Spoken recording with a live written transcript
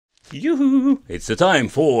Yoo-hoo! It's the time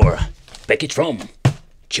for package from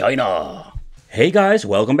China. Hey guys,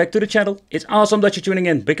 welcome back to the channel. It's awesome that you're tuning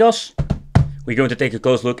in because we're going to take a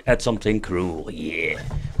close look at something cool. Yeah.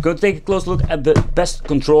 We're going to take a close look at the best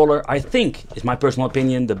controller, I think, is my personal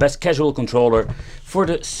opinion, the best casual controller for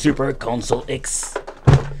the Super Console X.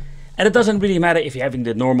 And it doesn't really matter if you're having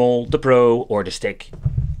the normal, the Pro or the stick.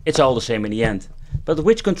 It's all the same in the end. But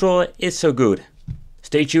which controller is so good?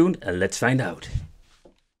 Stay tuned and let's find out.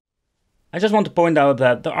 I just want to point out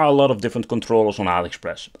that there are a lot of different controllers on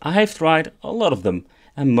AliExpress. I have tried a lot of them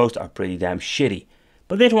and most are pretty damn shitty.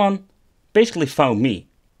 But this one basically found me.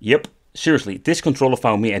 Yep, seriously, this controller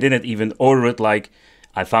found me. I didn't even order it, like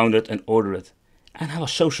I found it and ordered it. And I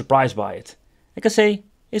was so surprised by it. Like I say,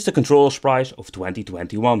 it's the controller's price of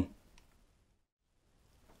 2021.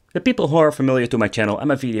 The people who are familiar to my channel and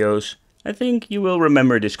my videos, I think you will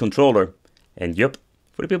remember this controller. And yep,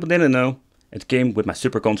 for the people who didn't know, it came with my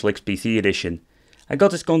Super Console X PC edition. I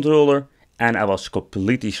got this controller and I was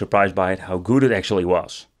completely surprised by it, how good it actually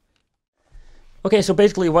was. Okay, so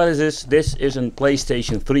basically what is this? This is a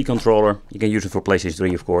PlayStation 3 controller. You can use it for PlayStation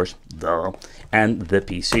 3 of course, and the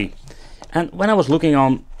PC. And when I was looking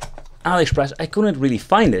on AliExpress, I couldn't really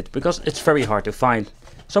find it because it's very hard to find.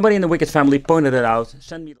 Somebody in the Wicked family pointed it out,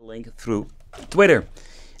 sent me the link through Twitter.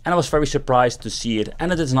 And I was very surprised to see it,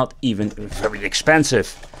 and it is not even very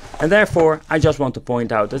expensive. And therefore, I just want to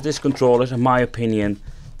point out that this controller is, in my opinion,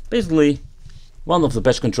 basically one of the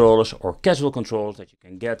best controllers or casual controllers that you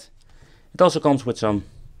can get. It also comes with some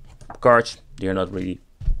cards. They are not really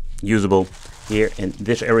usable here in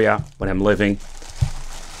this area where I'm living.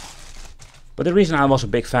 But the reason I was a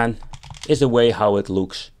big fan is the way how it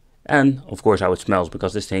looks. And of course how it smells,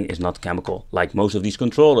 because this thing is not chemical like most of these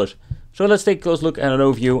controllers. So let's take a close look at an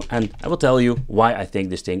overview and I will tell you why I think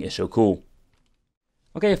this thing is so cool.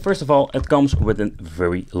 Okay, first of all, it comes with a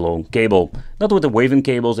very long cable. Not with the waving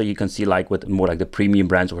cables that you can see like with more like the premium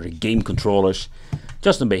brands or the game controllers.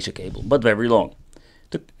 Just a basic cable, but very long.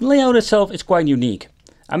 The layout itself is quite unique.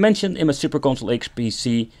 I mentioned in my Super Console X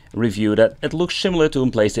PC review that it looks similar to a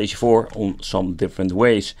PlayStation 4 on some different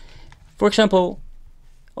ways. For example,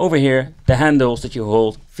 over here, the handles that you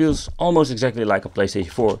hold feels almost exactly like a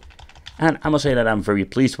PlayStation 4. And I must say that I'm very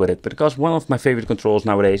pleased with it, because one of my favorite controls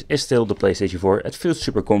nowadays is still the PlayStation 4. It feels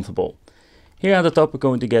super comfortable. Here at the top we're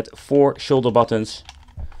going to get 4 shoulder buttons.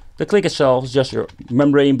 The click itself is just your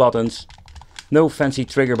membrane buttons. No fancy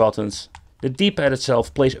trigger buttons. The D-pad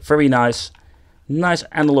itself plays very nice. Nice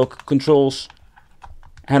analog controls.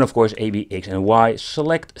 And of course A, B, X and Y.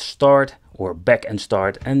 Select, start or back and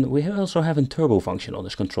start. And we also have a turbo function on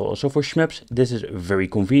this controller. So for shmups this is very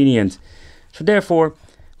convenient. So therefore,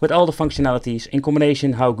 with all the functionalities in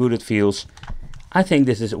combination how good it feels, I think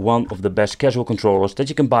this is one of the best casual controllers that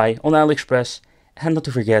you can buy on AliExpress. And not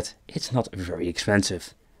to forget, it's not very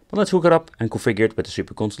expensive. But let's hook it up and configure it with the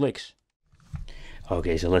Super Console X.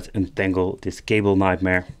 Okay, so let's untangle this cable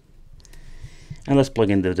nightmare. And let's plug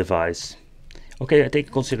in the device. Okay, I take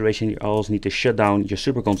into consideration you always need to shut down your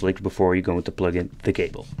Super Console X before you're going to plug in the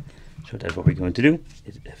cable. So that's what we're going to do.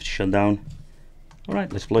 It's shut down.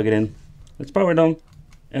 Alright, let's plug it in. Let's power it on.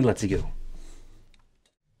 And let's go.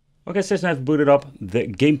 Okay, since I've booted up, the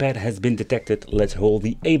gamepad has been detected. Let's hold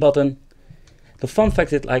the A button. The fun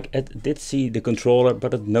fact is, like, it did see the controller,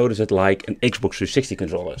 but it noticed it like an Xbox 360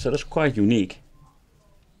 controller. So that's quite unique.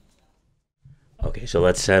 Okay, so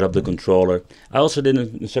let's set up the controller. I also did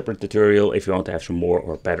a separate tutorial if you want to have some more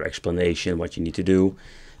or better explanation what you need to do.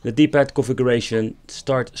 The D-pad configuration,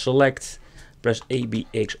 start, select, press A, B,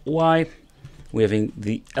 X, Y. We're having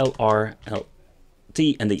the LR,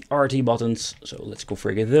 T and the RT buttons, so let's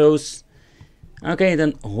configure those. Okay,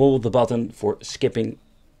 then hold the button for skipping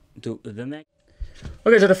to the next.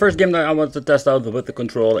 Okay, so the first game that I want to test out with the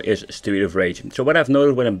controller is Street of Rage. So what I've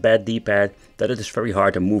noticed with a bad D-pad, that it is very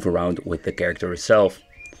hard to move around with the character itself.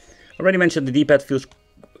 Already mentioned the D-pad feels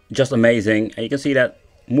just amazing, and you can see that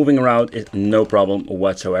moving around is no problem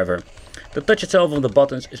whatsoever. The touch itself of the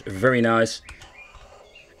buttons is very nice,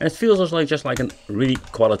 and it feels also like just like a really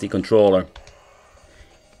quality controller.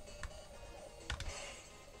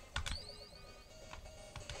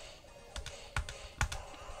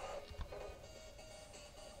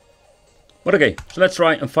 But okay, so let's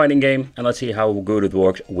try a fighting game and let's see how good it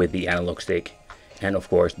works with the analog stick and of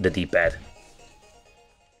course the D-pad.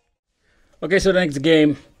 Okay, so the next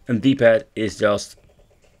game, and D-pad is just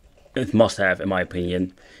a must-have in my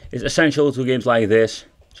opinion. It's essential to games like this,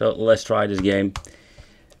 so let's try this game.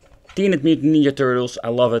 Teenage Mutant Ninja Turtles, I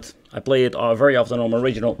love it. I play it very often on my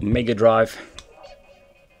original Mega Drive.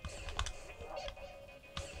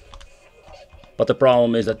 But the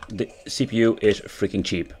problem is that the CPU is freaking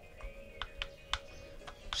cheap.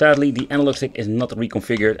 Sadly, the analog stick is not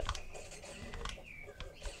reconfigured.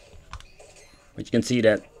 But you can see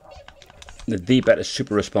that the D-pad is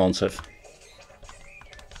super responsive.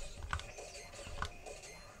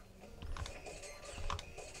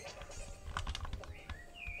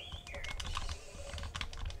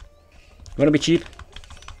 You wanna be cheap?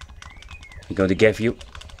 I'm going to give you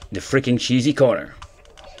the freaking cheesy corner.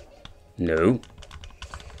 No.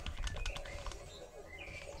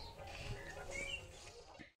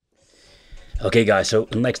 Okay guys, so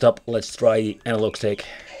next up, let's try the analog stick.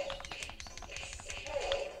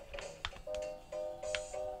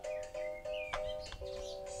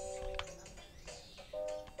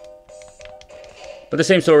 But the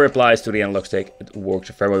same story applies to the analog stick. It works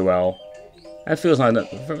very well. And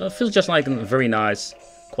it feels just like a very nice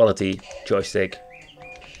quality joystick.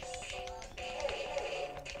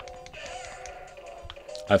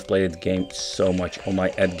 I've played the game so much on my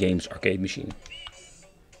Ed Games arcade machine.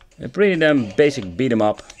 And pretty damn basic beat 'em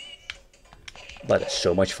up, but it's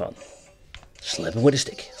so much fun. Slap him with a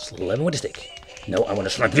stick, slap him with a stick. No, I want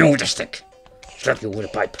to slap you with a stick. Slap you with a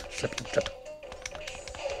pipe, slap you, slap.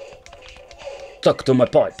 Tuck to my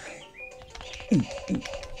pipe.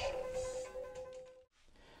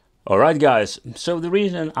 Alright guys, so the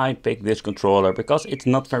reason I picked this controller, because it's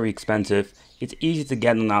not very expensive, it's easy to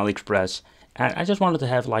get on AliExpress, and I just wanted to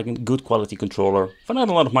have like a good quality controller for not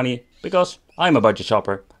a lot of money, because I'm a budget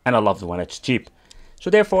shopper and I love the one that's cheap. So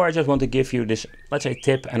therefore I just want to give you this, let's say,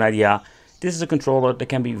 tip and idea. This is a controller that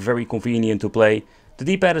can be very convenient to play. The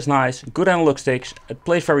D-pad is nice, good analog sticks, it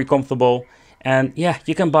plays very comfortable. And yeah,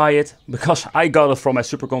 you can buy it, because I got it from my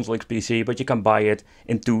Super Console X PC, but you can buy it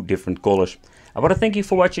in 2 different colors. I want to thank you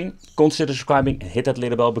for watching, consider subscribing and hit that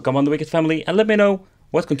little bell, become on the Wicked family, and let me know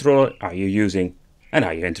what controller are you using and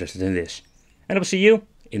are you interested in this. And I will see you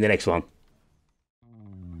in the next one.